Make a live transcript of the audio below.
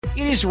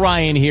It is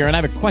Ryan here, and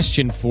I have a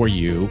question for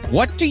you.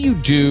 What do you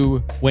do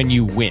when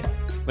you win?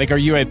 Like, are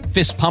you a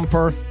fist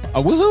pumper,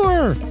 a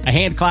woohooer, a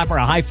hand clapper,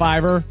 a high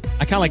fiver?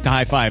 I kind of like the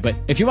high five, but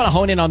if you want to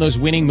hone in on those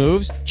winning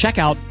moves, check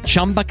out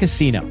Chumba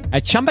Casino.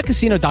 At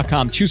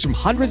ChumbaCasino.com, choose from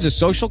hundreds of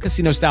social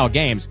casino-style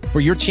games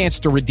for your chance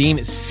to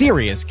redeem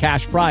serious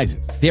cash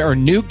prizes. There are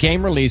new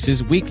game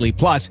releases weekly,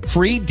 plus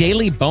free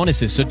daily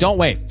bonuses, so don't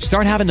wait.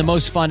 Start having the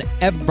most fun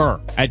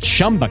ever at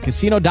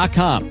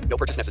ChumbaCasino.com. No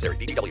purchase necessary.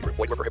 VGW Group.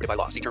 Void where prohibited by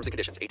law. See terms and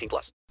conditions. 18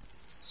 plus.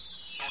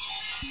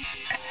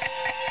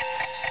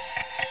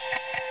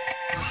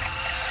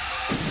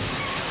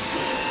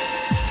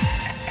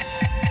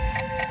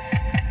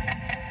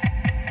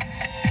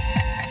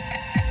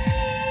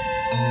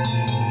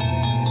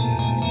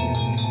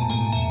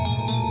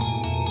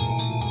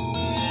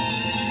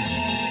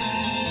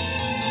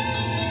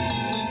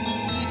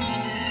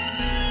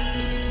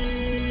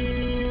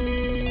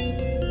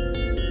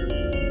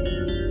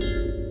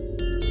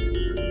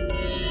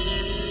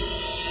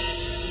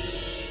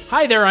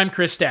 Hi there, I'm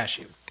Chris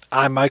Stashew.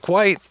 I'm Mike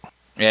White.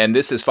 And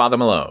this is Father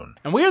Malone.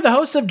 And we are the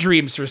hosts of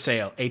Dreams for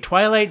Sale, a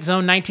Twilight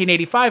Zone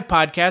 1985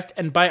 podcast,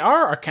 and by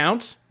our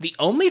accounts, the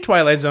only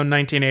Twilight Zone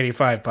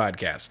 1985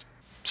 podcast.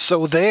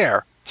 So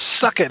there.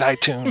 Suck it,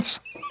 iTunes.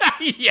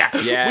 Yeah,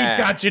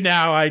 we got you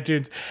now,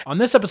 iTunes. On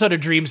this episode of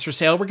Dreams for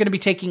Sale, we're going to be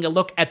taking a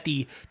look at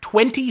the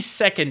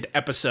 22nd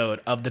episode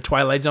of the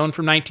Twilight Zone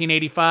from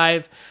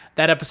 1985.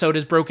 That episode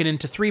is broken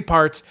into 3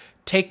 parts: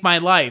 Take My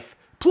Life,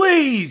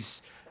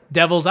 Please,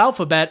 Devil's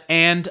Alphabet,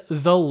 and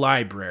The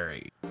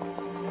Library.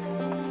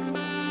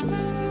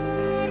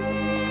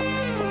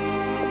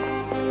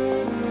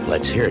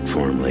 Let's hear it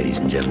for him, ladies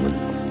and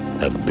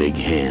gentlemen. A big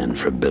hand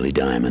for Billy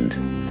Diamond.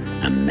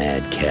 A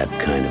madcap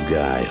kind of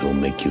guy who'll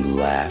make you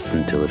laugh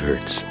until it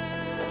hurts.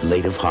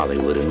 Late of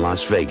Hollywood and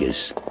Las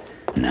Vegas,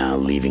 now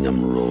leaving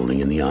them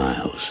rolling in the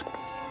aisles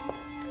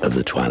of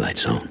the Twilight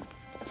Zone.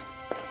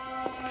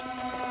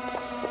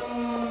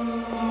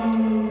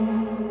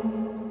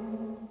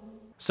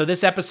 So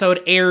this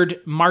episode aired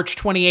March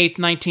 28th,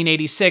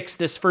 1986.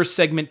 This first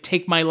segment,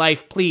 Take My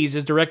Life, Please,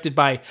 is directed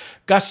by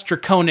Gus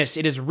Draconis.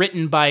 It is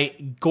written by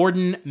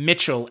Gordon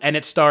Mitchell, and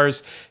it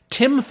stars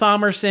Tim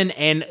Thomerson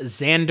and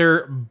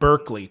Xander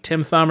Berkeley.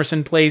 Tim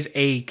Thomerson plays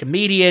a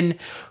comedian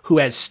who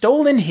has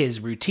stolen his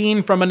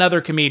routine from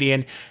another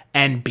comedian,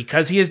 and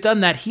because he has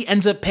done that, he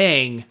ends up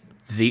paying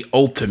the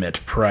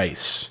ultimate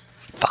price.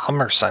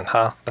 Thomerson,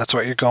 huh? That's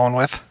what you're going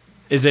with?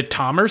 Is it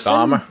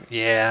Thomerson?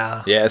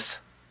 Yeah. Yes.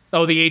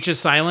 Oh, the H is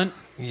silent?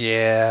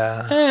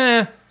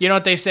 Yeah. You know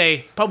what they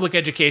say? Public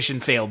education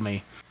failed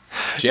me.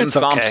 Jim It's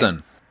okay.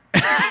 Thompson.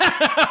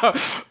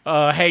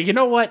 Hey, you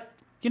know what?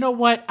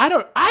 I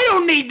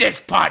don't need this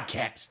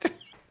podcast.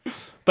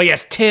 But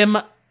yes, Tim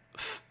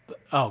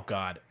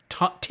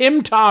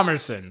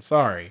Thomerson.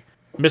 Sorry.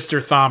 Mr.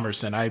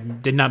 Thomerson. I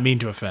did not mean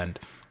to offend.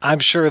 I'm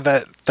sure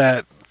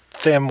that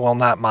Thim will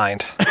not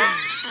mind.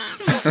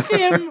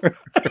 Tim.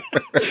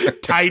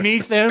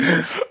 Tiny Thim.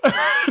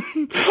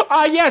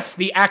 Yes,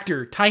 the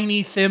actor,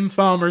 Tiny Thim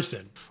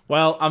Thomerson.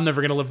 Well, I'm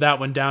never going to live that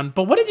one down.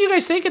 But what did you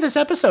guys think of this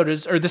episode,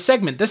 or the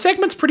segment? The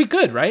segment's pretty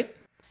good, right?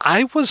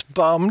 I was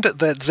bummed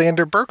that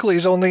Xander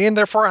Berkeley's only in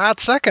there for a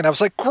hot second. I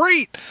was like,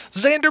 great!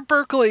 Xander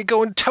Berkeley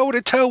going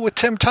toe-to-toe with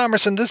Tim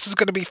Thomerson. This is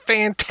going to be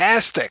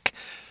fantastic.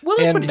 Well,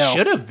 that's And what it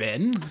should have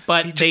been.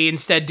 But they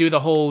instead do the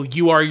whole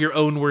you are your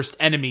own worst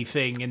enemy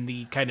thing in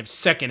the kind of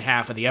second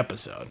half of the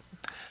episode.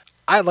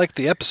 I liked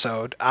the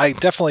episode. I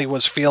definitely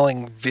was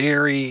feeling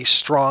very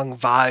strong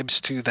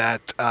vibes to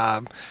that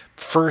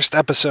first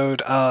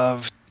episode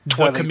of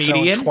Twilight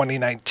Zone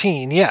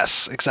 2019.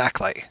 Yes,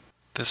 exactly.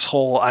 This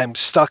whole I'm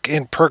stuck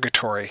in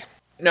purgatory.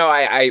 No,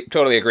 I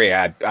totally agree.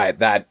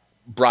 That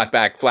brought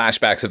back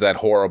flashbacks of that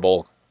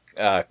horrible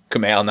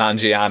Kumail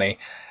Nanjiani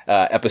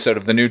episode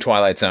of the new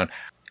Twilight Zone.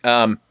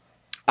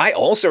 I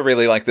also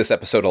really like this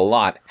episode a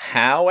lot.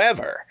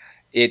 However,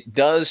 it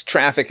does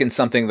traffic in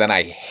something that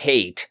I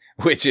hate,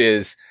 which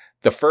is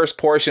the first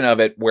portion of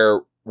it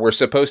where we're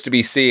supposed to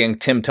be seeing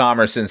Tim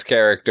Thomerson's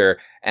character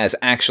as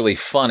actually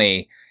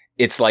funny.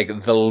 It's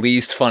like the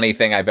least funny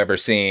thing I've ever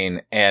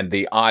seen, and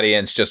the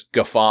audience just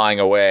guffawing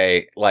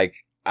away. Like,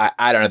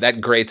 I don't know,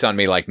 that grates on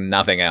me like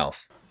nothing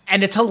else.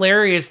 And it's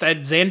hilarious that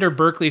Xander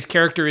Berkeley's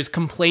character is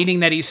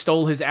complaining that he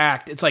stole his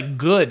act. It's like,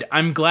 good,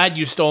 I'm glad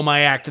you stole my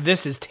act.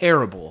 This is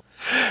terrible.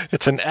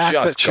 It's an act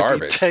Just that should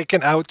garbage. be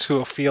taken out to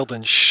a field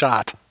and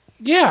shot.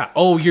 Yeah.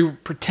 Oh, you're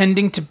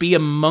pretending to be a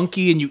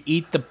monkey and you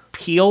eat the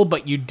peel,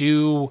 but you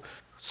do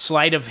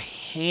sleight of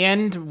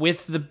hand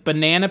with the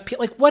banana peel.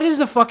 Like, what is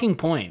the fucking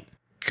point?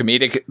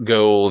 Comedic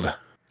gold.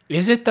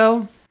 Is it,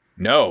 though?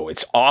 No,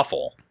 it's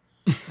awful.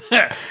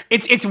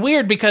 It's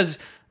weird because,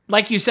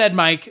 like you said,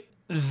 Mike,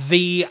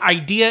 the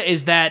idea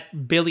is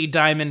that Billy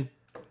Diamond,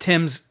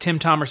 Tim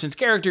Thomerson's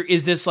character,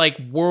 is this, like,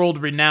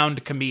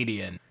 world-renowned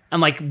comedian. And,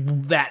 like,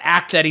 that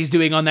act that he's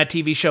doing on that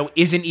TV show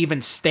isn't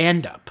even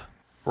stand-up.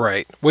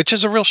 Right, which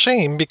is a real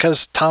shame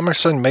because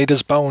Thomerson made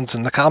his bones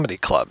in the comedy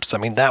clubs. I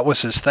mean, that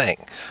was his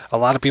thing. A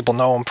lot of people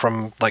know him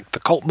from like the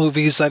cult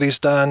movies that he's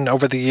done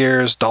over the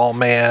years, Doll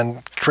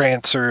Man,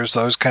 Trancers,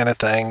 those kind of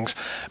things.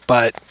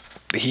 But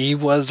he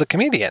was a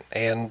comedian,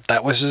 and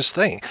that was his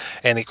thing.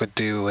 And he could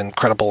do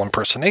incredible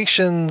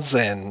impersonations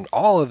and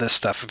all of this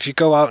stuff. If you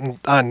go out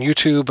on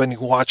YouTube and you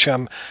watch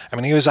him, I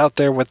mean, he was out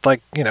there with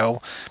like, you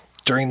know,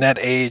 during that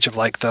age of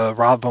like the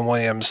Robin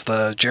Williams,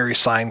 the Jerry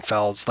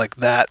Seinfelds, like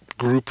that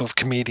group of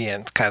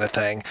comedians kind of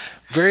thing.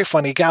 Very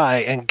funny guy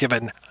and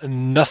given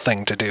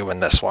nothing to do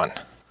in this one.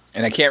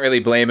 And I can't really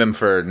blame him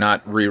for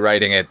not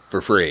rewriting it for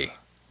free.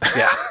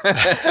 Yeah.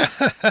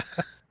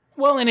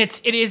 Well, and it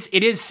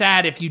is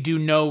sad if you do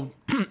know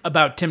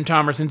about Tim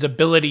Thomerson's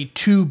ability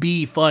to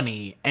be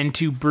funny and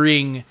to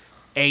bring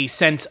a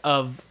sense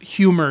of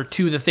humor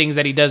to the things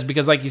that he does,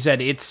 because like you said,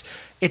 it's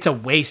a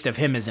waste of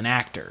him as an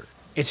actor.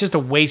 It's just a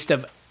waste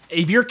of,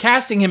 if you're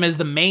casting him as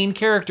the main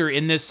character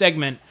in this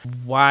segment,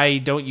 why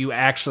don't you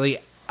actually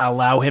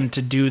allow him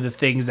to do the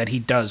things that he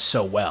does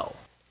so well?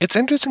 It's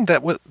interesting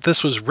that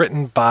this was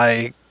written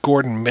by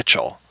Gordon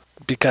Mitchell,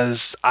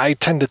 because I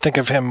tend to think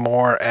of him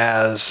more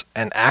as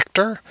an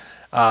actor,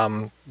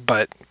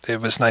 but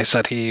it was nice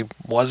that he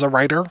was a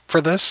writer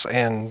for this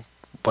and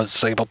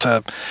was able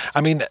to, I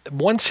mean,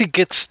 once he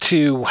gets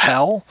to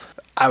hell,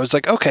 I was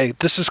like, okay,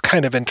 this is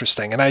kind of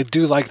interesting. And I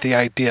do like the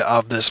idea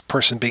of this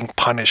person being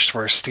punished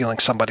for stealing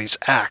somebody's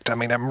act. I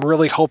mean, I'm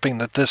really hoping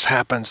that this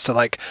happens to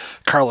like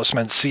Carlos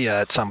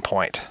Mencia at some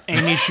point.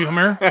 Amy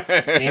Schumer?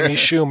 Amy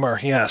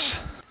Schumer, yes.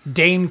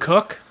 Dane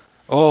Cook?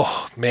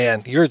 Oh,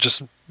 man, you're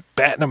just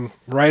batting him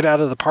right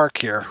out of the park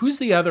here. Who's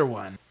the other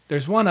one?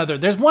 There's one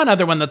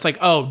other one that's like,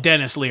 oh,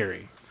 Dennis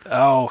Leary.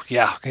 Oh,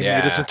 yeah. He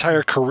made his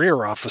entire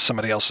career off of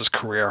somebody else's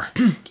career.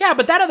 Yeah,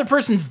 but that other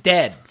person's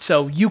dead,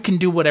 so you can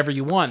do whatever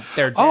you want.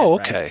 They're dead, oh,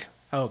 okay. Right?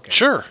 Okay.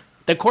 Sure.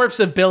 The corpse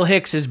of Bill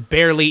Hicks is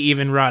barely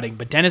even rotting,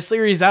 but Dennis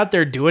Leary's out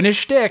there doing his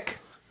shtick.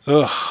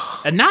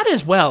 Ugh. And not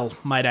as well,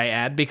 might I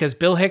add, because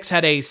Bill Hicks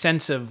had a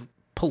sense of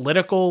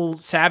political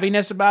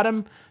savviness about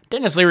him.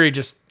 Dennis Leary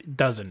just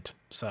doesn't.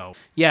 So,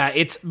 yeah,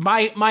 it's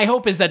my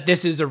hope is that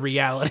this is a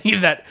reality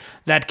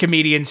that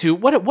comedians who,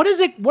 what is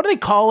it? What do they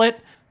call it?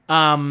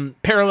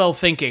 Parallel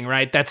thinking,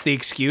 right? That's the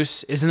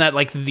excuse. Isn't that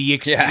like the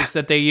excuse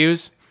that they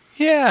use?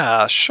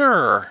 Yeah,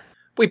 sure.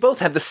 We both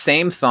had the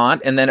same thought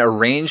and then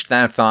arranged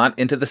that thought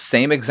into the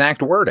same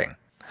exact wording.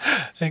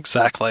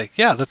 Exactly.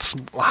 Yeah, that's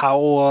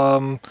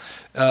how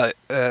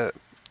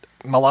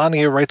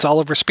Melania writes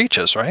all of her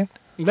speeches, right?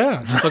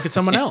 Yeah, just look at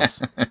someone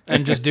else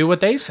and just do what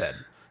they said.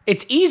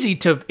 It's easy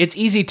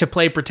to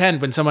play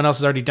pretend when someone else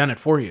has already done it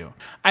for you.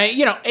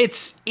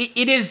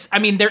 It is. I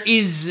mean, there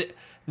is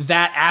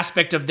that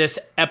aspect of this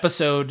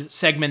episode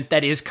segment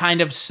that is kind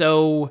of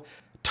so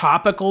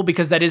topical,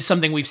 because that is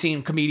something we've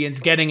seen comedians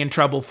getting in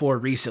trouble for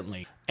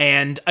recently.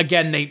 And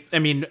again,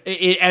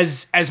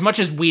 as much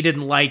as we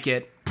didn't like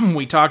it,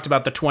 we talked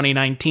about the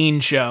 2019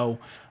 show,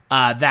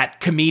 that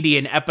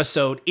comedian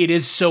episode, it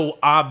is so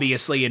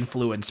obviously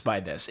influenced by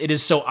this. It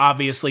is so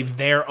obviously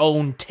their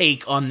own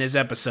take on this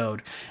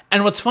episode.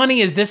 And what's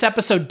funny is this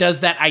episode does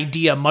that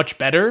idea much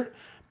better,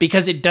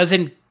 because it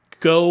doesn't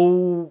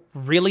go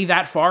really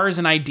that far as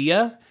an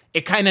idea.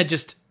 It kind of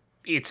just,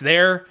 it's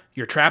there,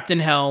 you're trapped in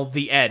hell,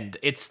 the end.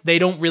 They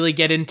don't really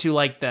get into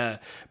like the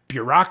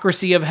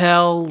bureaucracy of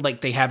hell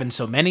like they have in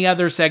so many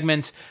other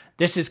segments.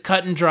 This is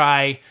cut and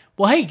dry.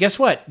 Well, hey, guess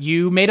what?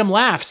 You made them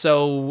laugh,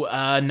 so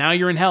now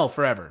you're in hell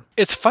forever.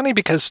 It's funny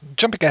because,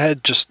 jumping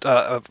ahead just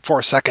for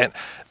a second,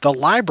 the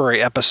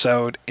library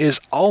episode is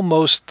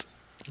almost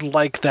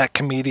like that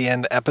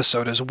comedian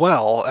episode as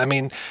well. I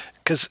mean,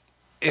 because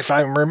if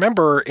I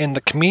remember in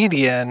the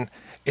comedian,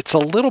 it's a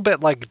little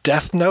bit like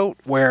Death Note,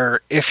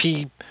 where if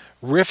he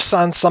riffs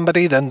on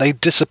somebody, then they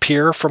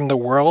disappear from the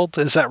world.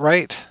 Is that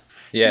right?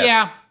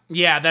 Yes.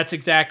 Yeah, that's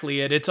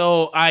exactly it. It's,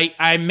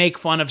 I make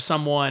fun of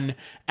someone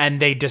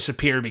and they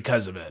disappear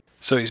because of it.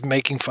 So he's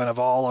making fun of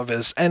all of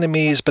his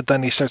enemies, but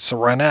then he starts to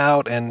run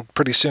out, and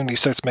pretty soon he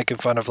starts making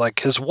fun of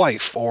like his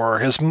wife or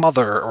his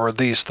mother or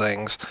these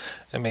things.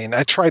 I mean,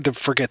 I tried to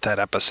forget that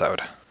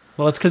episode.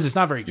 Well, it's because it's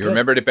not very good. You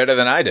remembered it better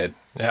than I did.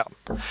 Yeah.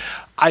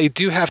 I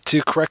do have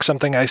to correct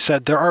something I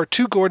said. There are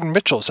two Gordon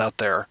Mitchells out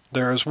there.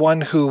 There is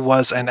one who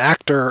was an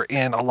actor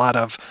in a lot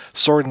of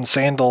Sword and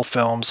Sandal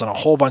films and a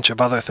whole bunch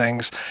of other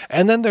things.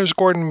 And then there's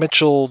Gordon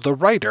Mitchell, the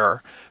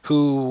writer,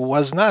 who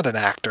was not an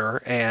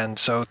actor. And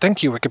so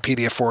thank you,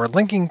 Wikipedia, for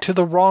linking to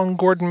the wrong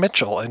Gordon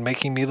Mitchell and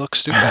making me look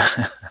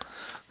stupid.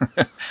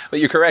 But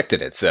you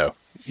corrected it, so.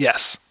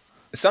 Yes.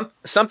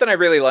 Something I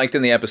really liked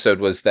in the episode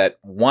was that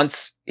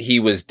once he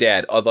was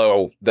dead,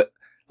 although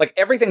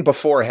everything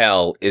before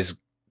hell is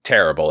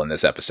terrible in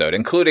this episode,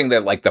 including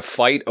the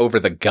fight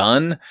over the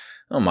gun.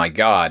 Oh my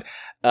God.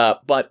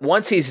 But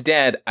once he's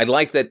dead, I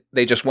like that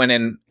they just went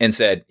in and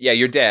said, yeah,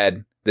 you're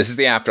dead. This is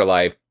the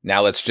afterlife.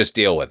 Now let's just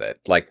deal with it.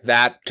 Like,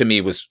 that to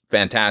me was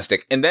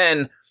fantastic. And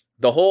then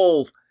the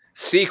whole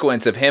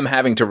sequence of him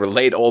having to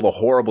relate all the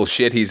horrible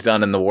shit he's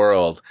done in the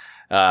world,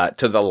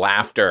 to the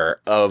laughter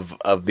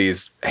of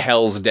these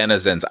hell's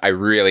denizens, I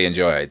really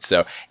enjoyed.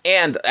 So,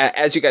 and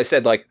as you guys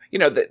said, like, you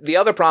know, the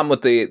other problem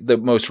with the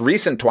most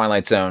recent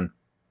Twilight Zone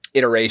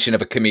iteration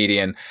of a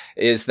comedian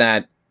is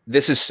that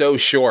this is so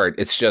short.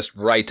 It's just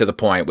right to the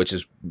point, which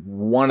is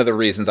one of the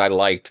reasons I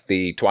liked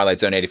the Twilight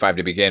Zone 85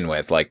 to begin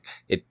with. Like,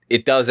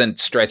 it doesn't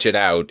stretch it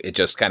out. It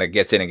just kind of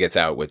gets in and gets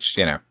out, which,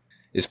 you know,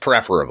 is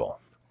preferable.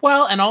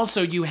 Well, and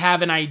also you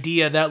have an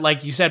idea that,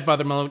 like you said,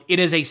 Father Malone, it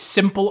is a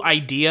simple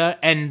idea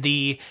and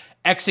the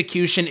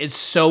execution is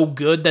so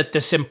good that the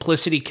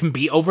simplicity can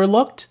be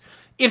overlooked.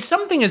 If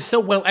something is so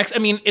well, I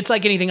mean, it's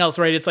like anything else,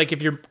 right? It's like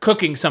if you're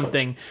cooking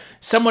something,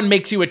 someone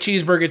makes you a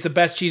cheeseburger, it's the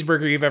best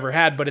cheeseburger you've ever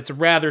had, but it's a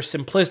rather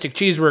simplistic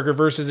cheeseburger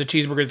versus a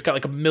cheeseburger that's got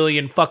like a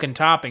million fucking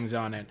toppings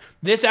on it.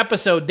 This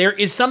episode, there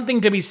is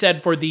something to be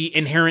said for the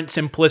inherent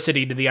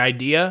simplicity to the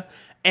idea,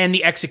 and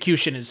the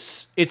execution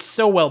it's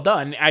so well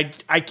done.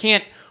 I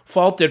can't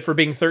fault it for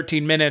being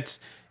 13 minutes,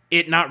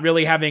 it not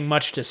really having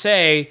much to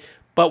say,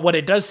 but what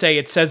it does say,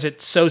 it says it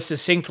so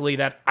succinctly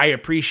that I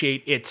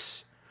appreciate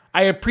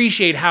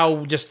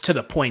how just to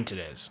the point it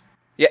is.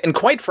 Yeah, and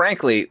quite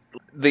frankly,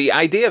 the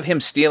idea of him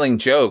stealing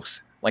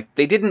jokes, like,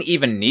 they didn't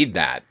even need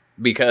that,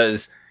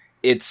 because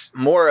it's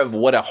more of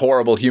what a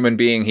horrible human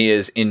being he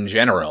is in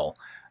general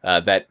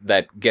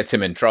that gets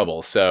him in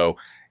trouble. So,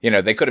 you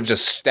know, they could have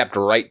just stepped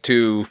right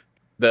to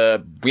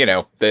the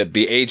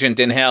agent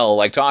in hell,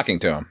 like, talking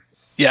to him.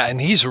 Yeah,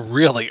 and he's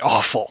really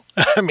awful.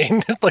 I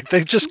mean, like,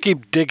 they just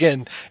keep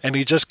digging, and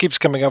he just keeps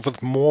coming up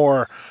with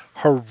more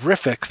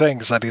horrific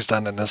things that he's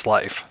done in his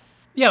life.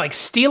 Yeah, like,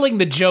 stealing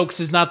the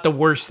jokes is not the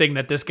worst thing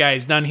that this guy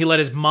has done. He let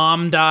his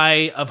mom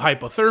die of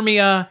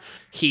hypothermia.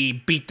 He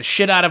beat the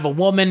shit out of a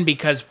woman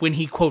because when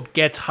he, quote,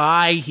 gets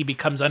high, he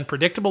becomes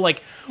unpredictable.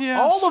 Like,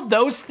 yes. All of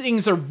those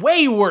things are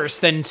way worse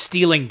than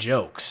stealing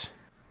jokes.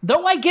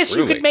 Though I guess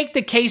you could make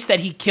the case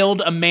that he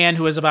killed a man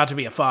who was about to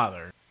be a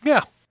father.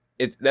 Yeah.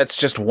 That's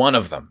just one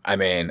of them. I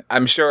mean,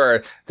 I'm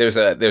sure there's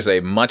a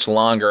much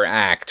longer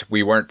act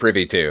we weren't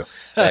privy to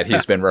that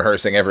he's been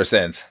rehearsing ever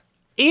since.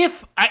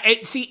 If I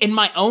see, in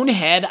my own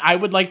head, I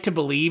would like to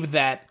believe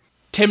that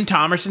Tim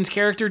Thomerson's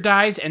character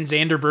dies and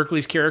Xander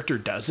Berkeley's character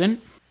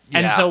doesn't. Yeah.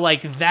 And so,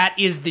 like, that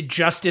is the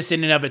justice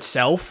in and of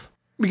itself.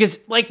 Because,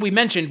 like we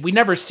mentioned, we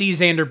never see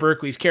Xander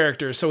Berkeley's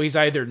character, so he's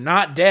either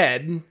not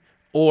dead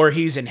or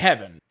he's in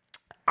heaven.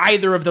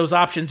 Either of those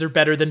options are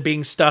better than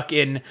being stuck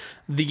in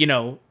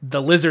the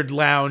lizard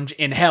lounge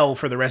in hell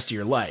for the rest of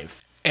your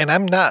life. And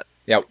I'm not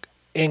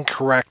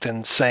incorrect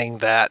in saying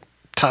that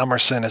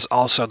Thomerson is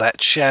also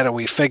that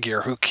shadowy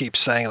figure who keeps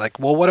saying, like,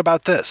 well, what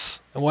about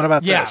this? And what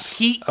about this?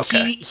 He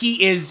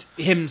is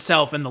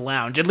himself in the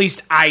lounge. At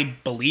least I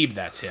believe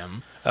that's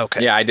him.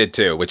 Okay. Yeah, I did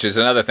too, which is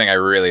another thing I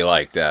really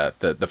liked,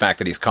 the fact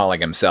that he's calling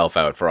himself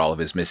out for all of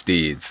his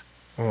misdeeds.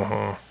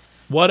 Mm-hmm.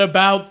 What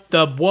about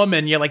the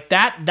woman? Yeah, like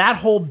that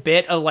whole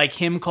bit of, like,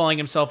 him calling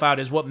himself out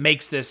is what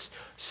makes this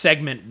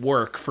segment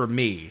work for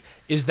me.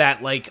 Is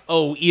that, like,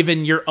 oh,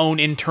 even your own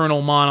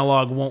internal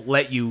monologue won't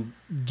let you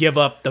give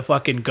up the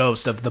fucking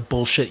ghost of the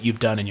bullshit you've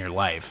done in your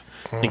life.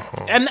 Like,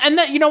 and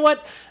that, you know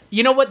what?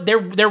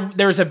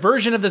 There's a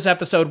version of this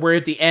episode where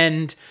at the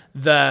end,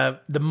 the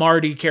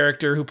Marty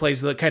character who plays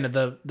the kind of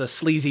the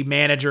sleazy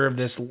manager of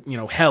this,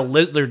 hell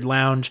lizard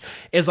lounge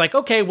is like,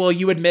 okay, well,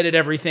 you admitted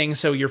everything,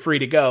 so you're free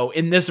to go.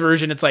 In this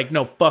version, it's like,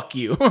 no, fuck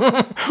you.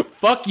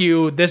 Fuck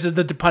you. This is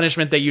the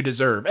punishment that you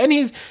deserve. And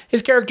his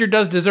character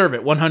does deserve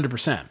it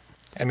 100%.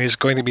 And he's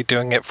going to be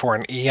doing it for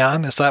an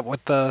eon? Is that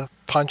what the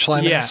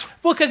punchline is? Yeah.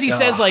 Well, because he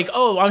says, like,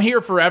 oh, I'm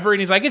here forever.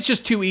 And he's like, it's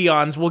just 2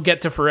 eons. We'll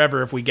get to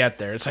forever if we get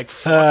there. It's like,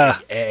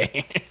 fucking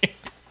A.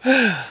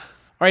 All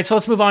right, so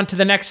let's move on to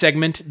the next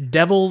segment,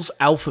 Devil's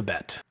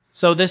Alphabet.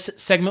 So this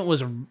segment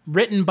was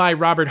written by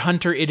Robert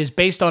Hunter. It is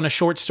based on a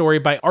short story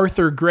by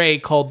Arthur Gray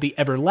called The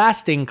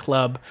Everlasting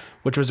Club,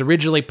 which was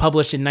originally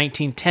published in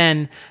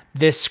 1910.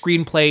 This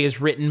screenplay is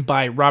written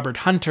by Robert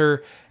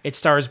Hunter. It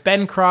stars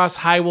Ben Cross,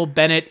 Hywel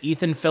Bennett,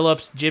 Ethan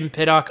Phillips, Jim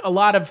Piddock, a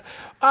lot of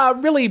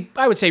really,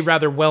 I would say,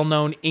 rather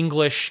well-known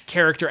English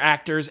character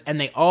actors, and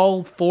they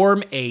all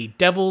form a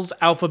Devil's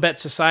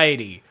Alphabet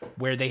Society,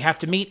 where they have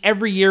to meet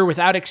every year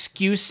without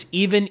excuse,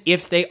 even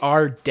if they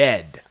are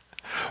dead.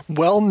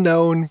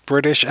 Well-known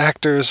British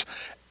actors,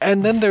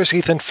 and then there's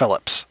Ethan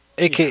Phillips,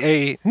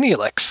 a.k.a.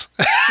 Neelix.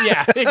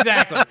 Yeah,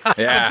 exactly.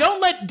 Yeah.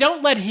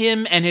 Don't let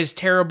him and his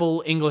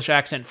terrible English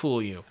accent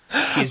fool you.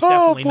 He's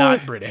definitely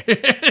not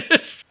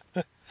British.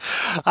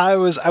 I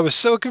was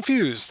so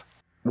confused.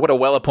 What a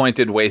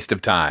well-appointed waste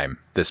of time,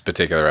 this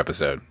particular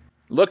episode.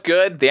 Look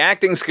good, the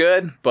acting's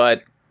good,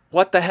 but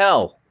what the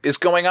hell is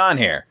going on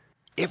here?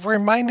 It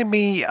reminded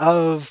me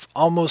of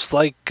almost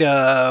like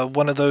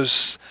one of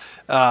those,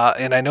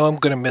 and I know I'm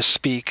going to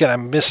misspeak, and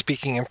I'm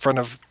misspeaking in front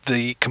of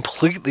the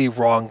completely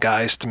wrong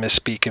guys to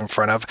misspeak in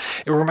front of.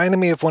 It reminded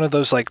me of one of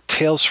those, like,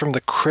 Tales from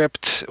the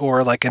Crypt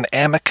or like an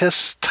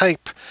Amicus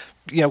type,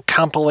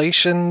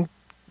 compilation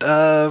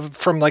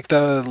from like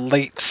the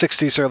late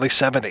 60s, early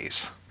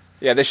 70s.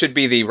 Yeah, this should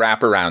be the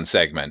wraparound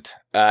segment.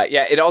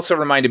 Yeah, it also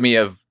reminded me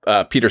of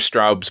Peter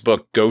Straub's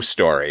book Ghost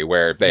Story,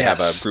 where they have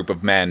a group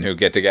of men who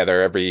get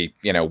together every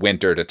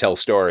winter to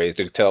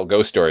tell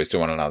ghost stories to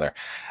one another.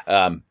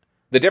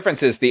 The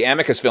difference is the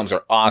Amicus films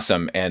are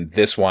awesome, and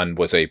this one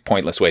was a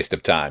pointless waste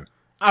of time.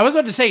 I was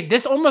about to say,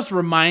 this almost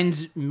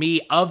reminds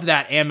me of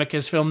that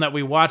Amicus film that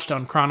we watched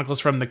on Chronicles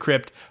from the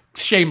Crypt.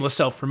 Shameless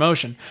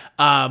self-promotion.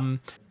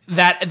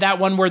 That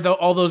one where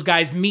all those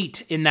guys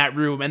meet in that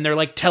room and they're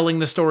like telling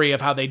the story of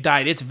how they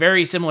died. It's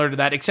very similar to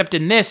that, except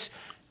in this,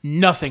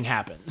 nothing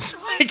happens.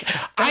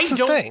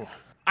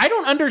 I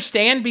don't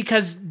understand,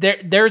 because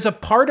there's a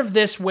part of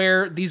this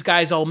where these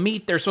guys all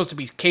meet. They're supposed to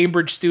be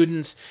Cambridge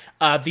students.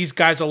 These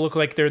guys all look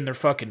like they're in their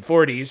fucking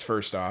 40s,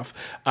 first off,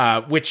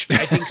 which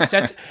I think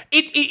sets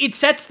it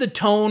sets the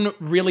tone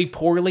really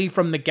poorly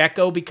from the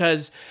get-go,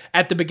 because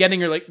at the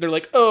beginning they're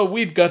like, oh,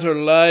 we've got our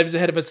lives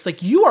ahead of us. It's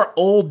like, you are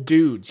old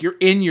dudes. You're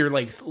in your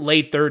like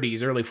late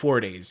 30s, early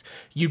 40s.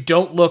 You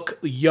don't look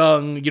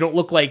young. You don't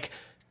look like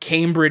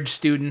Cambridge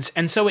students,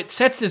 and so it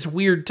sets this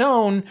weird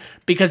tone,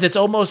 because it's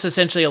almost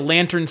essentially a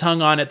lantern's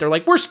hung on it. They're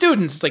like, we're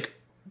students. It's like,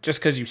 just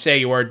because you say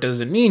you are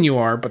doesn't mean you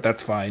are, but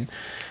that's fine.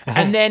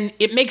 And then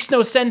it makes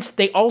no sense.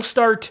 They all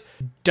start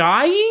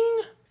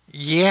dying.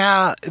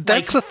 Yeah,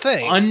 that's the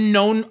thing.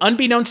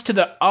 Unbeknownst to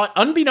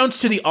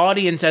the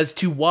audience as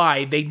to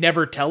why. They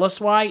never tell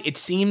us why. It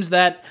seems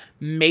that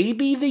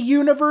maybe the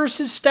universe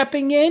is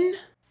stepping in.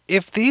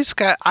 If these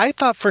guys, I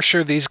thought for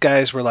sure these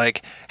guys were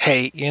like,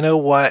 hey, you know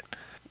what?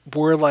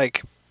 We're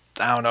like,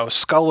 I don't know,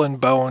 skull and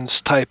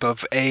bones type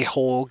of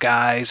a-hole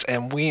guys,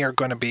 and we're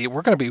going to be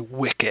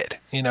wicked.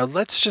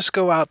 Let's just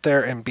go out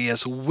there and be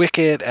as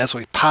wicked as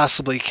we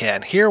possibly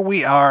can. Here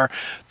we are,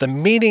 the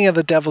meeting of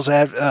the Devil's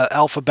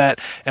Alphabet,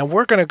 and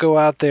we're going to go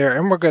out there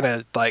and we're going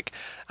to, like,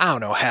 I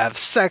don't know, have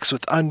sex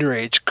with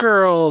underage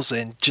girls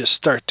and just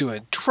start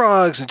doing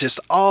drugs and just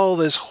all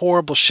this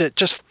horrible shit,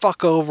 just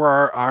fuck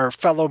over our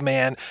fellow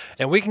man.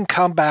 And we can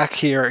come back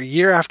here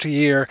year after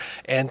year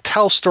and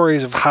tell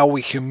stories of how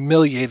we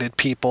humiliated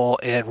people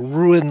and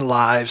ruined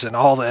lives and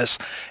all this.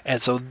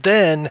 And so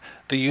then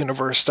the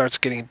universe starts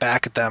getting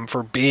back at them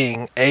for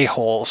being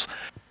a-holes.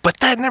 But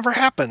that never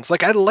happens.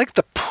 Like, I like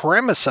the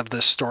premise of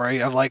this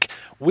story of, like,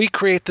 we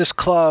create this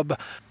club,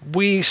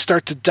 we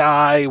start to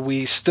die,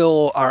 we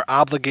still are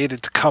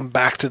obligated to come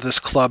back to this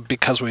club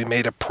because we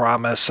made a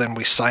promise and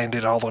we signed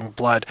it all in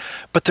blood.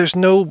 But there's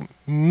no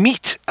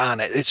meat on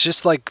it. It's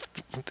just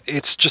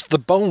the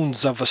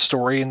bones of a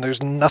story, and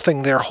there's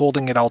nothing there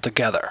holding it all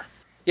together.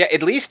 Yeah,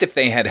 at least if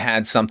they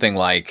had something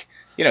like,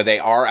 they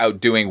are out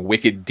doing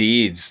wicked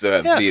deeds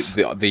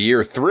the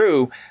year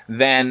through,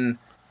 then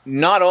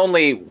not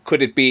only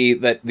could it be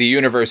that the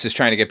universe is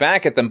trying to get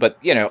back at them, but,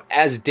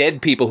 as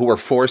dead people who are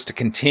forced to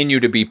continue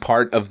to be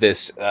part of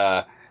this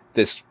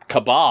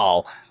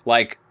cabal,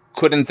 like,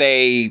 couldn't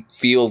they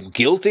feel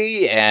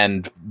guilty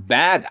and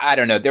bad? I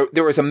don't know.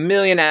 There was a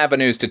million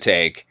avenues to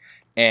take,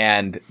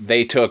 and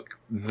they took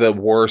the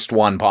worst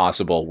one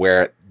possible,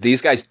 where these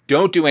guys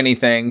don't do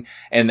anything,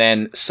 and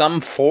then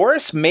some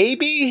force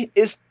maybe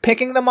is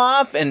picking them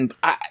off, and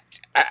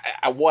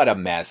what a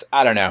mess.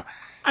 I don't know.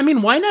 I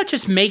mean, why not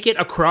just make it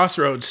a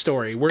Crossroads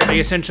story where they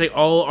essentially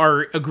all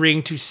are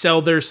agreeing to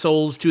sell their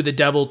souls to the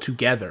devil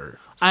together?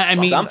 I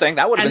mean, something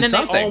that would have been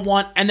something.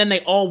 And then they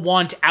all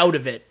want out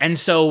of it, and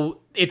so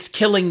it's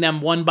killing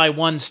them one by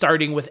one,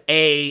 starting with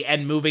A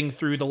and moving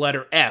through the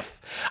letter F.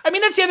 I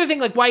mean, that's the other thing.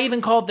 Like, why even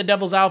call it the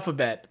Devil's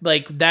Alphabet?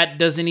 Like, that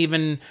doesn't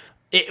even.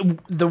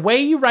 The way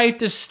you write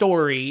this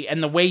story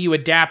and the way you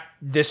adapt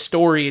this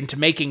story into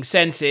making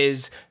sense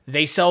is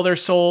they sell their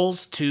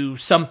souls to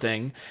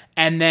something,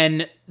 and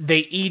then they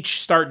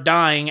each start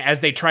dying as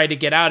they try to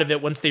get out of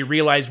it once they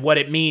realize what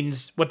it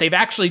means, what they've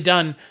actually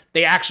done.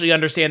 They actually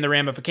understand the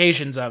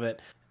ramifications of it.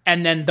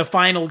 And then the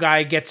final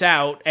guy gets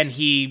out, and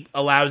he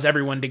allows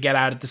everyone to get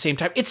out at the same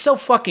time. It's so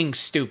fucking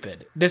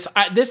stupid. This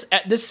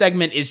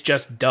segment is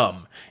just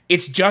dumb.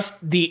 It's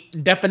just the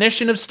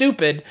definition of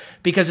stupid,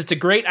 because it's a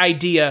great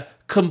idea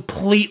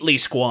completely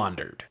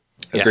squandered.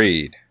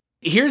 Agreed.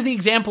 Yeah. Here's the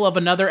example of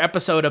another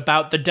episode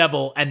about the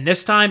devil, and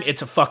this time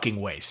it's a fucking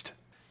waste.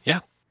 Yeah.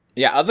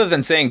 Yeah, other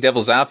than saying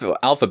Devil's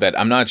Alphabet,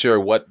 I'm not sure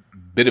what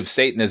bit of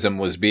Satanism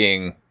was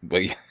being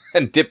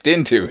dipped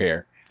into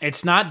here.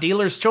 It's not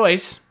Dealer's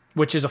Choice,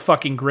 which is a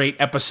fucking great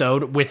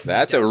episode with...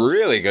 That's a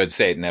really good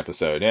Satan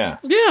episode, yeah.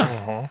 Yeah.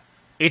 Uh-huh.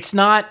 It's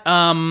not,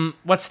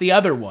 what's the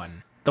other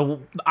one? The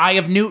Eye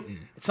of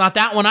Newton. It's not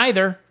that one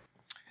either.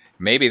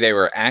 Maybe they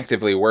were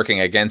actively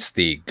working against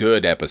the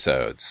good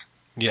episodes.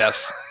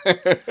 Yes.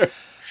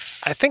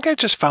 I think I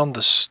just found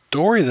the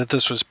story that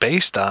this was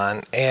based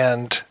on,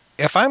 and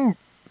if I'm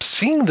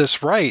seeing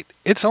this right,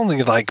 it's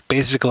only like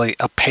basically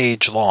a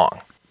page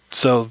long.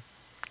 So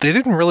they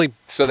didn't really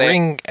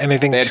bring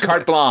anything to it. They had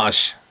carte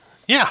blanche.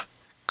 Yeah.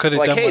 Could have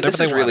done whatever they wanted. This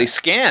is really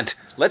scant.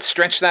 Let's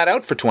stretch that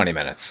out for 20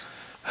 minutes.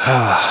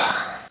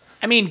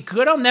 I mean,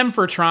 good on them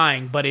for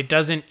trying, but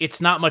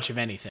it's not much of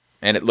anything.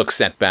 And it looks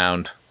set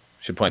bound.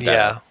 Should point that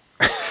out.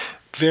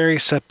 Very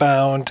set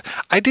bound.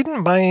 I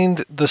didn't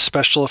mind the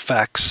special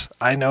effects.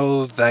 I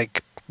know,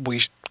 like,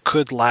 we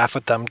could laugh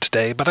at them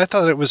today, but I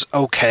thought it was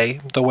okay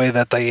the way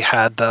that they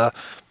had the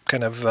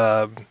kind of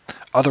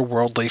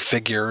otherworldly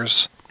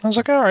figures. I was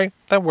like, all right,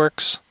 that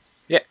works.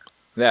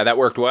 Yeah, that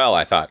worked well,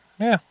 I thought.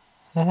 Yeah.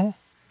 Mm-hmm.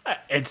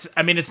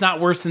 It's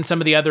not worse than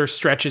some of the other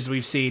stretches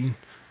we've seen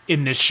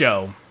in this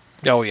show.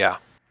 Oh, yeah.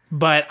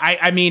 But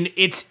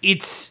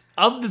it's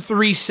of the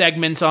 3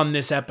 segments on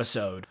this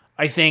episode,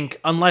 I think,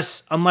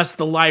 unless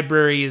the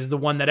library is the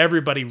one that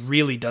everybody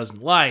really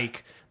doesn't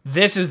like,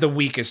 this is the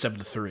weakest of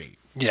the 3.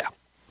 Yeah.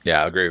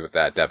 Yeah, I agree with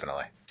that,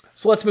 definitely.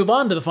 So let's move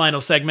on to the final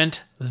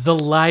segment, The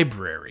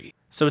Library.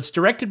 So it's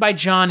directed by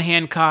John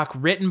Hancock,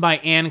 written by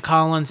Ann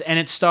Collins, and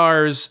it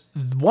stars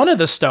one of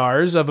the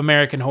stars of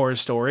American Horror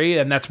Story,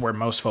 and that's where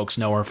most folks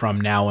know her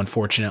from now,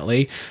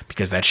 unfortunately,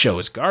 because that show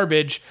is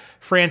garbage.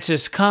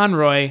 Frances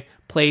Conroy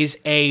plays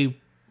a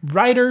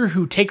writer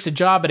who takes a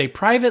job at a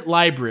private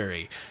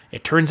library.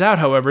 It turns out,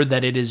 however,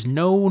 that it is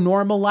no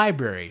normal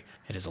library.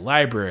 It is a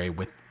library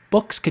with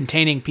books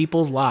containing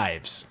people's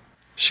lives.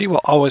 She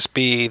will always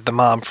be the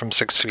mom from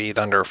 6 Feet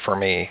Under for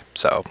me,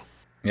 so.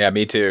 Yeah,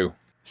 me too.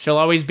 She'll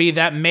always be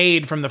that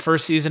maid from the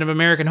first season of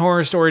American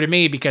Horror Story to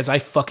me because I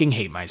fucking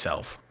hate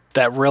myself.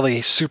 That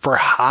really super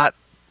hot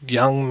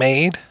young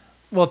maid?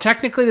 Well,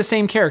 technically the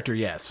same character,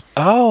 yes.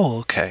 Oh,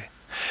 okay.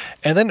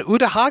 And then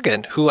Uta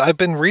Hagen, who I've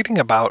been reading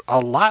about a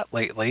lot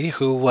lately,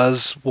 who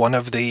was one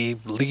of the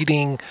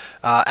leading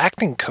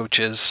acting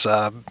coaches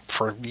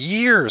for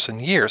years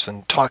and years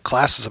and taught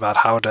classes about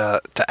how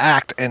to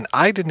act. And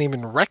I didn't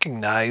even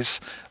recognize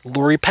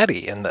Lori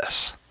Petty in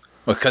this.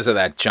 Because of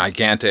that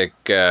gigantic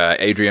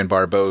Adrienne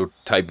Barbeau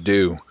type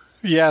do.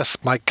 Yes,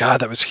 my God,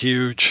 that was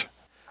huge.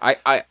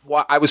 I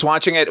was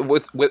watching it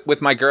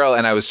with my girl,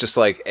 and I was just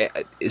like,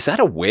 is that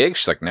a wig?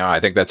 She's like, no, I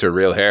think that's her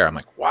real hair. I'm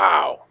like,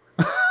 wow.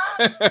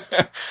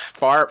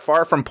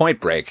 Far from Point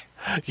Break.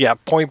 Yeah,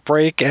 Point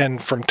Break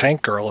and from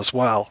Tank Girl as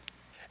well.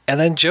 And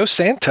then Joe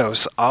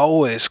Santos,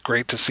 always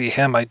great to see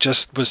him. I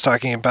just was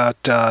talking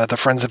about the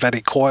Friends of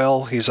Eddie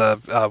Coyle. He's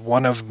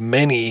one of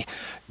many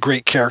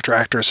great character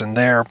actors in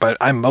there, but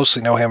I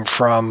mostly know him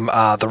from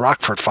the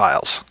Rockford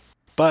Files.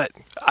 But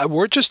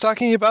we're just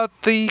talking about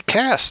the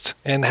cast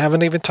and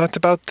haven't even talked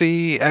about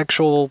the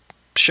actual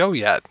show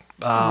yet.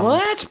 Well,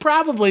 that's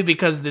probably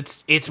because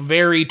it's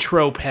very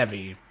trope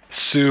heavy.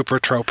 Super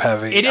trope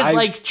heavy. It is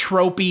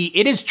tropey.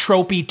 It is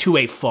tropey to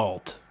a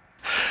fault.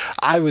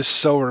 I was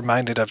so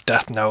reminded of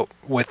Death Note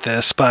with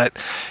this, but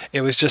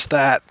it was just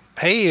that,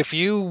 hey, if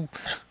you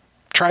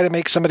try to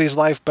make somebody's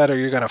life better,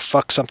 you're going to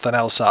fuck something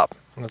else up.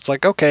 And it's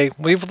like, okay,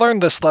 we've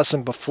learned this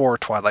lesson before,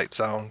 Twilight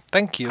Zone.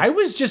 Thank you. I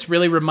was just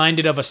really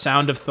reminded of A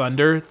Sound of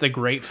Thunder, the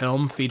great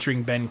film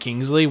featuring Ben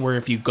Kingsley, where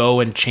if you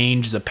go and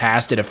change the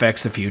past, it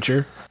affects the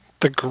future.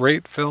 The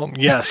great film?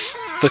 Yes.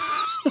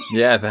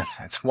 Yeah,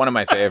 that's one of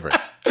my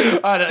favorites.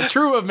 A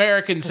true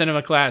American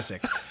cinema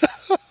classic.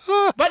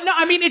 But no,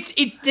 I mean,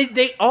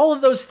 they all of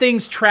those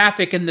things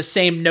traffic in the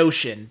same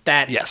notion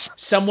that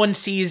someone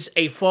sees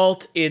a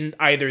fault in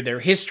either their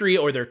history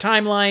or their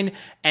timeline,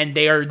 and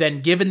they are then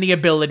given the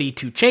ability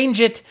to change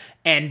it,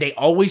 and they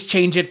always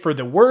change it for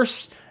the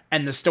worse.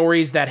 And the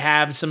stories that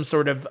have some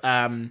sort of,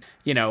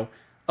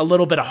 a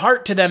little bit of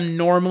heart to them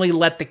normally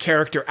let the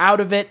character out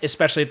of it,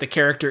 especially if the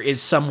character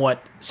is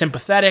somewhat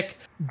sympathetic.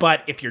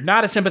 But if you're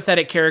not a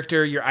sympathetic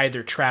character, you're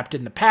either trapped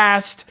in the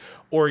past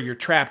or you're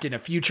trapped in a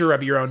future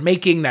of your own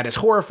making that is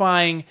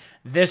horrifying.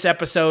 This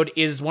episode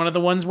is one of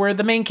the ones where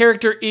the main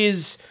character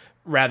is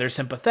rather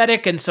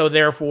sympathetic, and so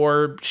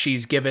therefore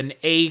she's given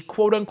a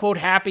quote-unquote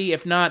happy,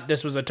 if not,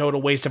 this was a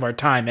total waste of our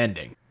time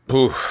ending.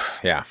 Oof,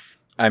 yeah.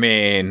 I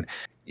mean,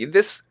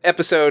 this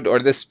episode, or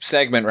this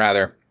segment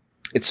rather,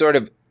 it's sort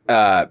of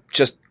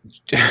just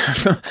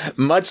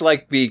much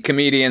like the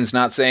comedians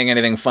not saying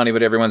anything funny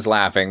but everyone's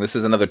laughing. This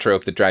is another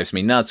trope that drives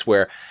me nuts,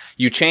 where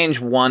you change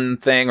one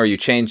thing or you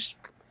change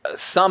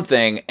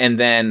something and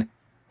then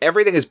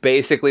everything is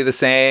basically the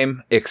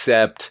same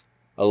except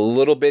a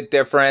little bit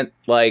different.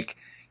 Like,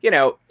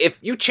 if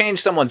you change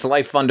someone's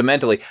life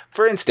fundamentally,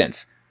 for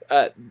instance,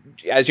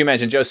 as you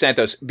mentioned, Joe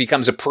Santos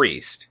becomes a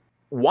priest.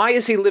 Why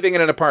is he living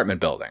in an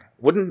apartment building?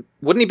 Wouldn't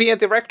he be at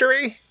the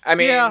rectory? I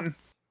mean, yeah.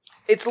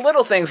 It's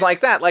little things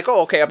like that. Like,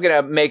 oh, okay, I'm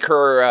going to make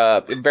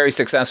her very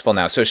successful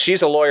now. So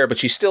she's a lawyer, but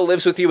she still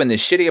lives with you in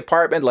this shitty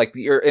apartment. Like,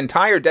 your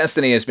entire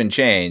destiny has been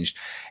changed,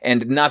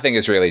 and nothing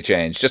has really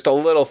changed. Just a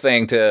little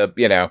thing to,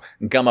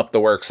 gum up the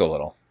works a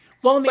little.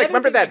 Well, it's like,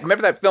 remember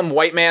that film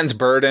White Man's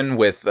Burden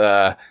with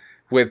John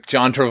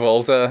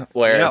Travolta,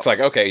 where it's like,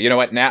 okay, you know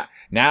what,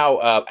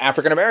 now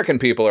African American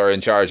people are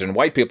in charge and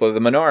white people are the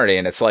minority,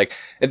 and it's like,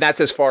 and that's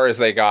as far as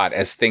they got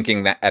as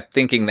thinking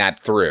that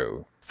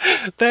through.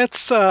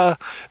 That's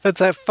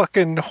that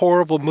fucking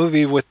horrible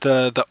movie with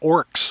the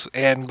orcs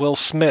and Will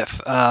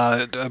Smith,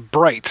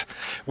 Bright,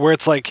 where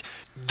it's like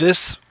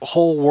this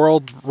whole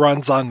world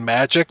runs on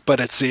magic, but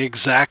it's the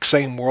exact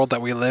same world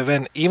that we live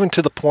in, even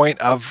to the point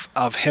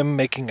of him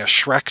making a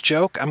Shrek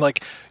joke. I'm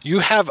like, you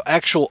have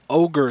actual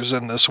ogres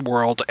in this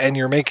world and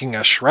you're making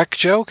a Shrek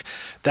joke?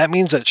 That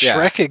means that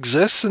Shrek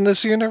exists in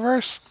this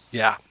universe?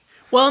 Yeah.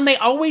 Well, and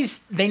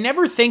they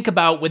never think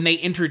about when they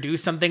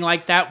introduce something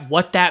like that,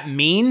 what that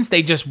means.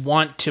 They just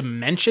want to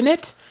mention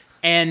it.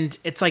 And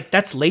it's like,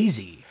 that's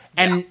lazy.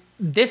 And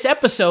this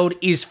episode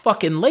is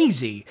fucking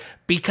lazy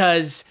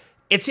because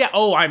it's,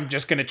 I'm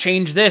just going to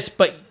change this,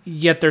 but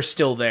yet they're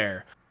still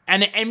there.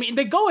 And I mean,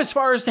 they go as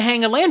far as to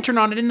hang a lantern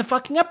on it in the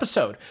fucking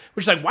episode,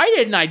 which is like, why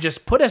didn't I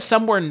just put us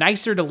somewhere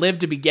nicer to live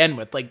to begin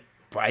with? Like,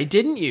 why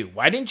didn't you?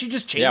 Why didn't you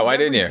just change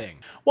everything? Didn't you?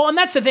 Well, and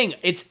that's the thing.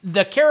 It's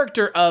the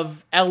character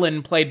of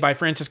Ellen, played by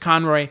Frances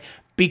Conroy,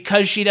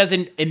 because she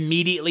doesn't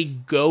immediately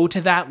go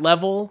to that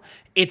level,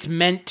 it's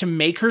meant to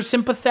make her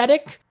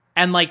sympathetic.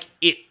 And, like,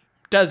 it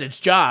does its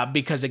job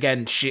because,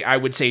 again, I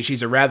would say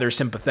she's a rather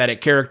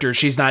sympathetic character.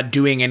 She's not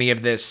doing any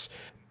of this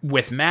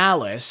with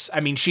malice. I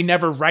mean, she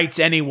never writes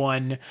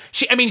anyone.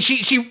 She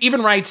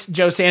even writes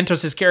Joe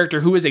Santos's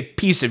character, who is a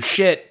piece of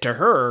shit to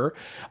her.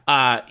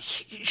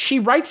 She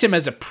writes him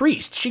as a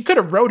priest. She could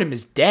have wrote him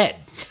as dead.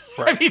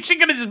 Right. I mean, she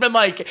could have just been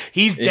like,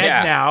 he's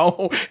dead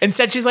now.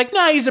 Instead, she's like,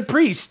 nah, he's a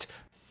priest.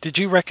 Did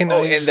you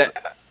recognize...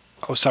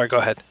 sorry, go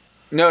ahead.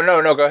 No,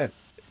 go ahead.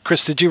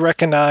 Chris, did you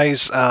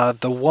recognize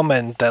the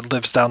woman that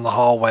lives down the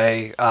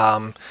hallway,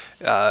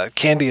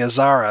 Candy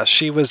Azara?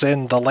 She was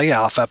in the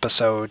Layoff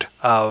episode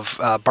of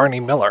Barney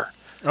Miller.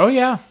 Oh,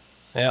 yeah.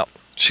 Yeah.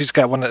 She's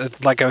got one,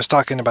 like I was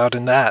talking about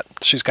in that.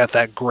 She's got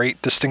that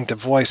great distinctive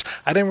voice.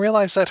 I didn't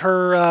realize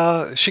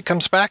that she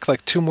comes back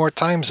like 2 more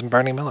times in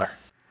Barney Miller.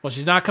 Well,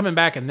 she's not coming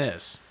back in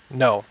this.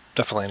 No,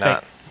 definitely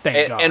not.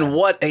 Thank God. And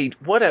what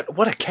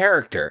a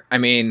character. I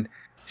mean,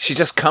 she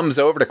just comes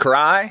over to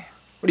cry?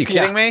 What are you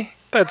kidding me?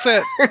 That's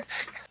it.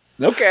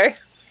 Okay.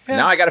 Yeah.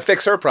 Now I got to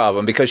fix her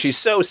problem because she's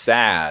so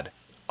sad.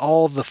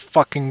 All the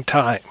fucking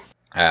time.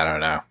 I don't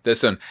know.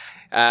 This one,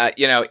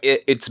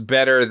 it's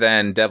better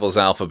than Devil's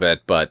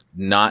Alphabet, but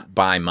not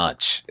by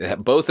much.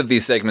 Both of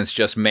these segments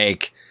just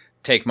make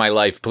Take My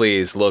Life,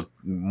 Please look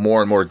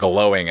more and more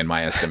glowing in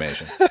my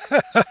estimation.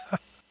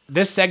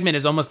 This segment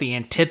is almost the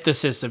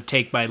antithesis of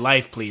Take My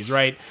Life, Please,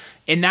 right?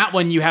 In that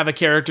one, you have a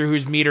character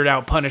who's metered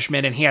out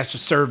punishment and he has to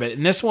serve it.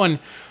 In this one,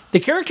 the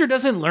character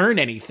doesn't learn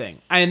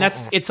anything. And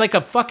it's like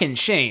a fucking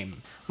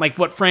shame. Like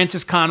what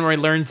Frances Conroy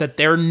learns, that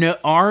there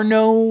are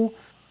no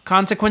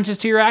consequences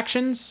to your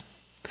actions.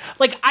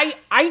 Like,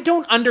 I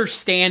don't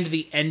understand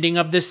the ending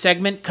of this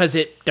segment because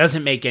it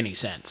doesn't make any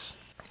sense.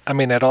 I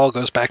mean, it all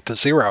goes back to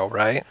zero,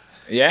 right?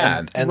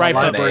 Yeah. And right, the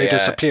library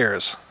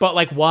disappears. But,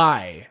 like,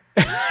 why?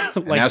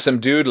 Like, now some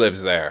dude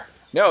lives there.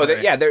 No,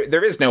 right.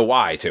 There is no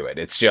why to it.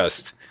 It's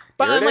just,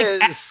 here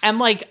it is. And,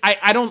 like,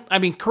 I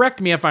mean,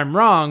 correct me if I'm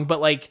wrong, but,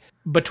 like,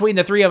 between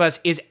the three of us,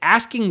 is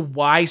asking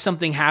why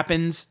something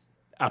happens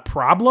a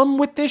problem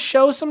with this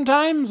show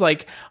sometimes?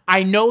 Like,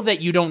 I know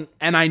that you don't,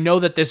 and I know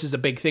that this is a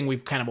big thing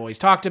we've kind of always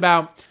talked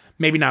about,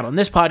 maybe not on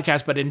this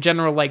podcast, but in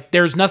general, like,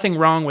 there's nothing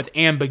wrong with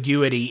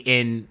ambiguity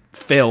in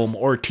film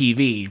or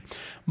TV,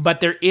 but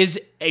there is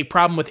a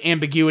problem with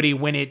ambiguity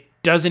when it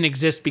doesn't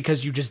exist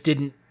because you just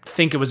didn't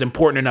think it was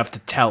important enough to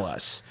tell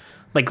us.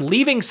 Like,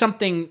 leaving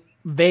something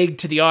vague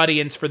to the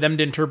audience for them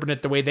to interpret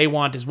it the way they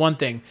want is one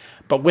thing,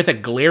 but with a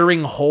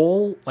glaring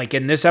hole, like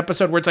in this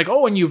episode where it's like,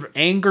 oh, and you've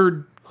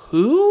angered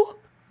who?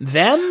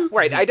 Them?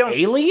 Right.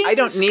 Aliens? I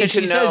don't need to know. Because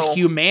she says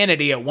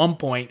humanity at one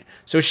point.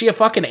 So is she a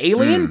fucking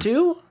alien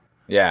too?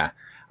 Yeah.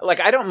 Like,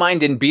 I don't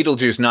mind in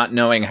Beetlejuice not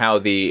knowing how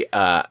the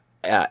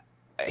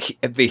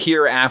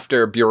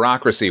hereafter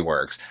bureaucracy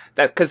works.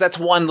 Because that's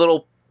one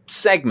little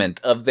segment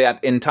of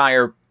that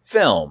entire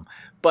film.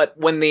 But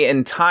when the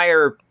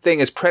entire thing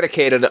is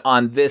predicated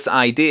on this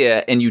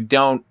idea and you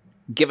don't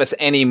give us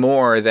any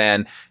more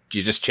than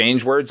you just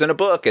change words in a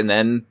book and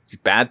then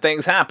bad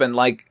things happen,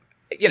 like,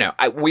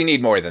 we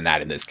need more than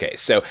that in this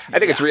case. So I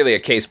think it's really a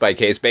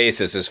case-by-case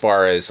basis as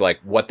far as, like,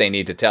 what they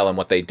need to tell and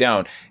what they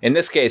don't. In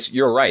this case,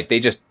 you're right.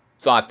 They just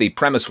thought the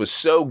premise was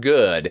so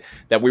good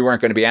that we weren't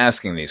going to be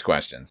asking these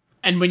questions.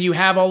 And when you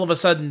have all of a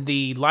sudden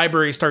the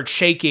library starts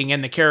shaking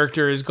and the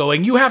character is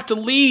going, you have to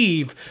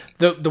leave.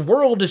 The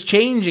world is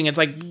changing. It's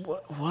like,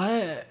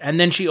 what? And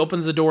then she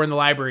opens the door and the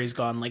library is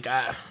gone. Like,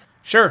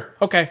 sure,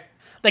 okay.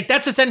 Like,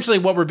 that's essentially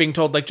what we're being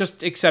told. Like,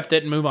 just accept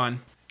it and move on.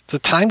 It's a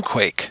time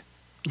quake.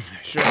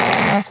 Sure.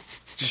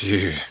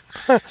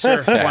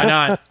 Sure, why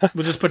not?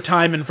 We'll just put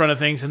time in front of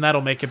things and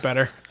that'll make it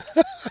better.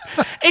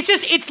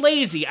 It's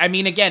lazy. I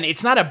mean, again,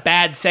 it's not a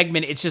bad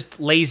segment. It's just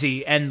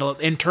lazy. And the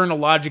internal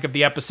logic of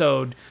the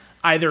episode,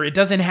 either it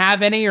doesn't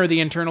have any or the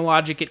internal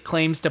logic it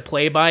claims to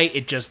play by,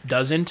 it just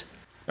doesn't.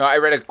 I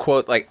read a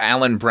quote, like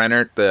Alan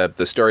Brenner,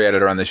 the story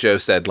editor on the show,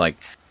 said, like,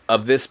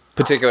 of this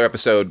particular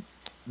episode,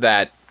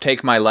 that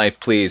Take My Life,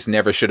 Please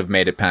never should have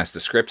made it past the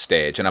script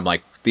stage. And I'm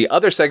like, the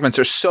other segments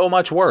are so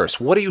much worse.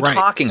 What are you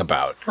talking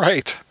about?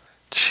 Right.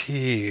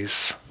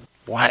 Jeez.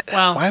 What?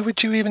 Well, why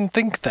would you even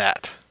think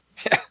that?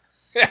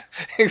 Yeah,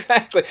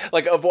 exactly.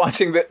 Like, of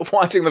watching the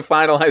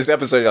finalized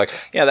episode, you're like,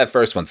 yeah, that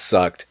first one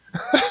sucked.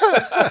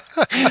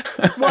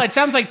 Well, it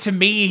sounds like to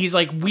me, he's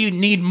like, we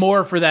need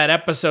more for that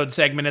episode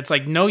segment. It's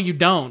like, no, you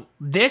don't.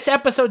 This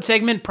episode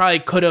segment probably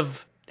could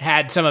have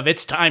had some of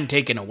its time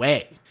taken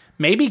away.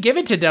 Maybe give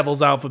it to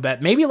Devil's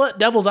Alphabet. Maybe let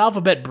Devil's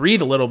Alphabet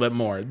breathe a little bit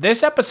more.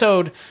 This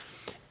episode,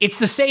 it's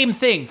the same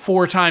thing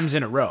 4 times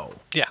in a row.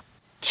 Yeah.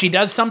 She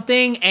does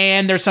something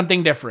and there's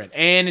something different.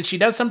 And she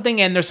does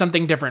something and there's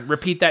something different.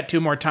 Repeat that 2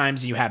 more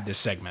times and you have this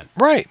segment.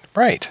 Right.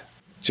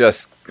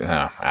 Just,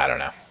 I don't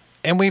know.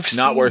 And we've seen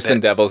not worse than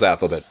Devil's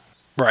Alphabet.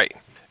 Right.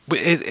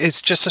 It's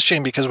just a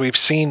shame because we've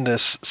seen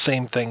this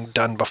same thing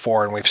done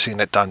before and we've seen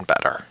it done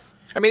better.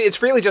 I mean,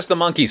 it's really just the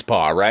monkey's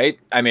paw, right?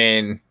 I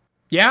mean...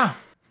 Yeah,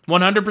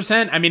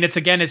 100%. I mean, it's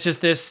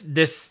just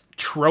this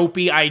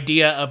tropey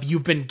idea of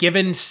you've been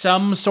given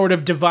some sort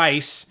of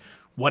device,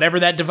 whatever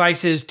that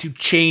device is, to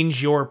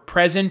change your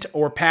present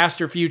or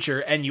past or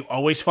future, and you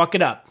always fuck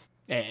it up.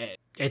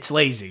 It's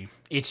lazy.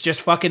 It's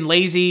just fucking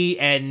lazy,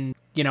 and,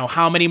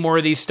 how many more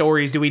of these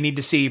stories do we need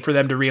to see for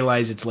them to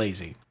realize it's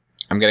lazy?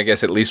 I'm going to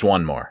guess at least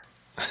one more.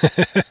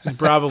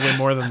 Probably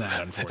more than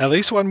that, unfortunately. At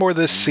least one more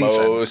this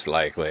season. Most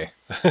likely.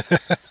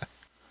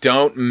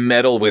 Don't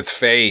meddle with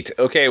fate.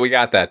 Okay, we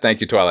got that.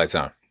 Thank you, Twilight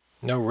Zone.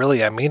 No,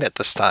 really, I mean it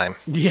this time.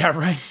 Yeah,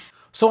 right.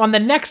 So on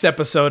the next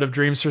episode of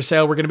Dreams for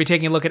Sale, we're going to be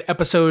taking a look at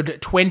episode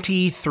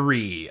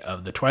 23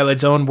 of The Twilight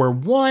Zone. We're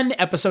 1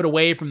 episode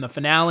away from the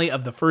finale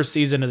of the first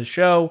season of the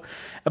show.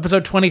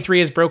 Episode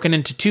 23 is broken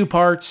into 2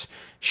 parts,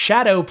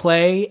 Shadow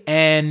Play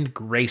and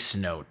Grace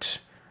Note.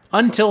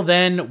 Until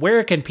then,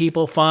 where can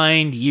people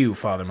find you,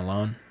 Father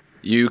Malone?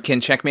 You can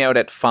check me out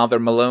at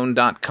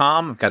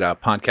fathermalone.com. I've got a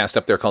podcast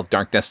up there called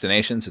Dark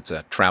Destinations. It's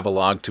a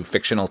travelogue to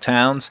fictional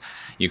towns.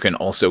 You can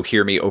also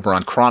hear me over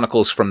on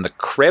Chronicles from the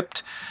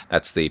Crypt.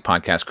 That's the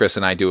podcast Chris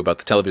and I do about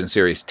the television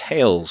series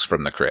Tales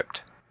from the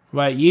Crypt.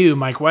 What about you,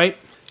 Mike White?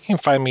 You can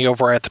find me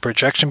over at the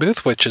Projection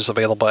Booth, which is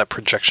available at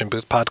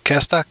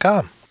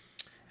projectionboothpodcast.com.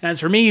 And as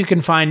for me, you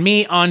can find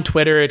me on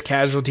Twitter at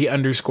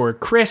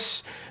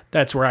casualty_Chris.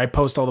 That's where I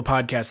post all the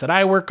podcasts that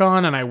I work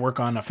on, and I work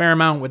on a fair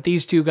amount with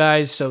these 2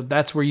 guys, so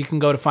that's where you can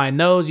go to find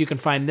those. You can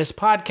find this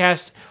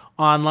podcast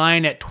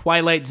online at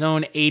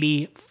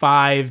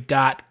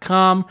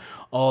twilightzone85.com.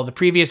 All the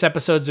previous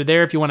episodes are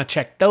there if you want to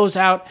check those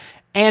out.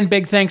 And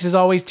big thanks, as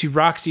always, to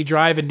Roxy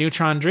Drive and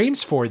Neutron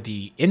Dreams for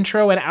the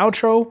intro and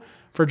outro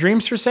for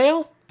Dreams for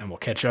Sale, and we'll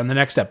catch you on the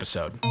next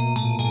episode.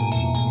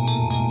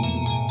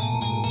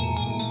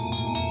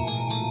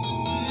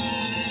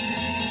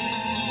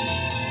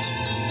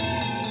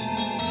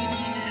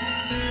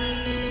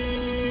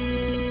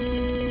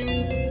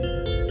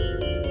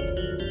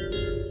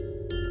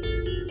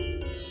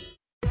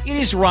 It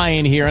is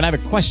Ryan here, and I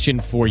have a question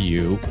for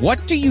you.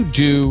 What do you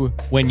do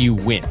when you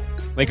win?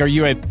 Like, are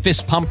you a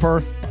fist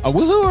pumper, a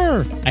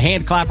woohooer, a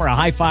hand clapper, a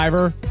high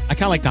fiver? I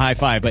kind of like the high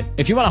five, but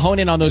if you want to hone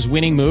in on those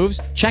winning moves,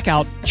 check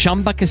out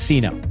Chumba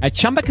Casino. At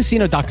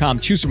ChumbaCasino.com,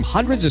 choose from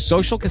hundreds of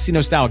social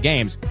casino-style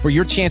games for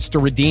your chance to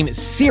redeem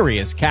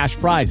serious cash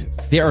prizes.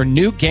 There are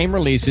new game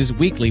releases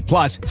weekly,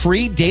 plus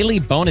free daily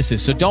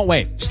bonuses, so don't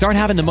wait. Start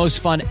having the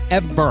most fun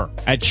ever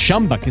at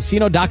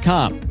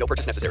ChumbaCasino.com. No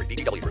purchase necessary.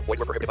 VGW Group. Void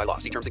where prohibited by law.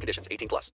 See terms and conditions. 18+.